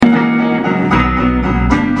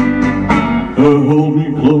Hold me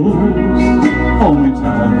close, hold me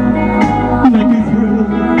tight, make me thrill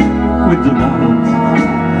with delight.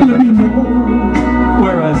 Let me know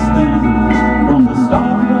where I stand from the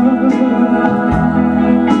start.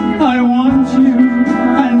 I want you,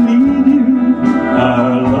 I need you, I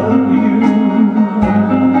love you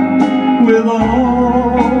with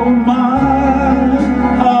all my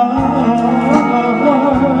heart.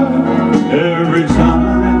 Every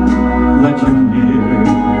time that you're near,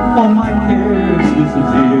 all my cares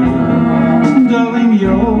disappear. Darling,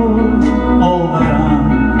 you're all that I'm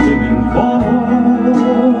living for.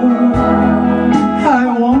 I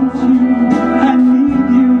want you, I need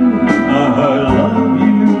you, I love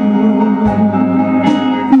you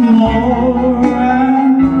more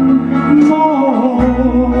and more.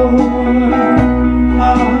 I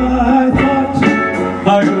thought I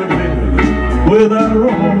could live without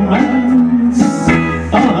romance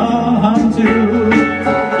until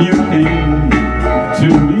you came to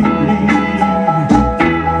me.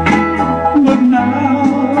 But now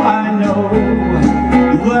I know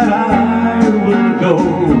that I will go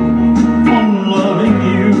on loving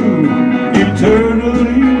you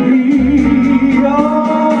eternally. Oh,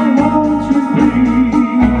 won't you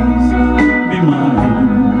please be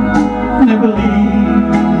mine? Never leave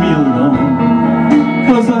me alone,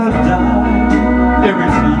 'cause I die every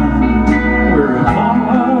time we're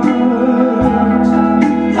apart.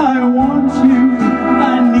 I want you,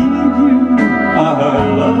 I need you, I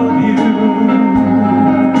love you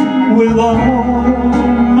with all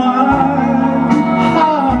my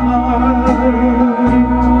heart.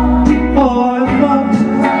 Oh, I thought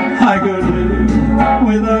I could live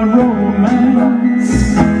without romance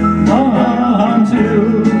until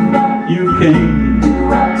you came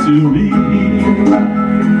to me.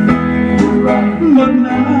 But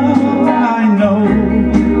now I know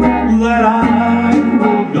that I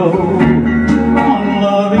will go on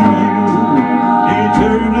loving you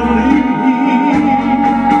eternally.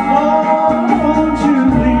 Oh, won't you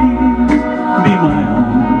please be my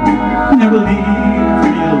own? Never leave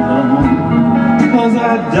me alone, 'cause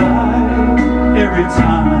I die every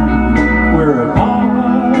time we're apart.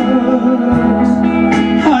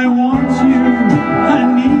 I want you, I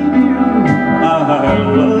need you, I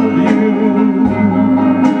love you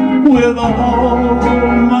with all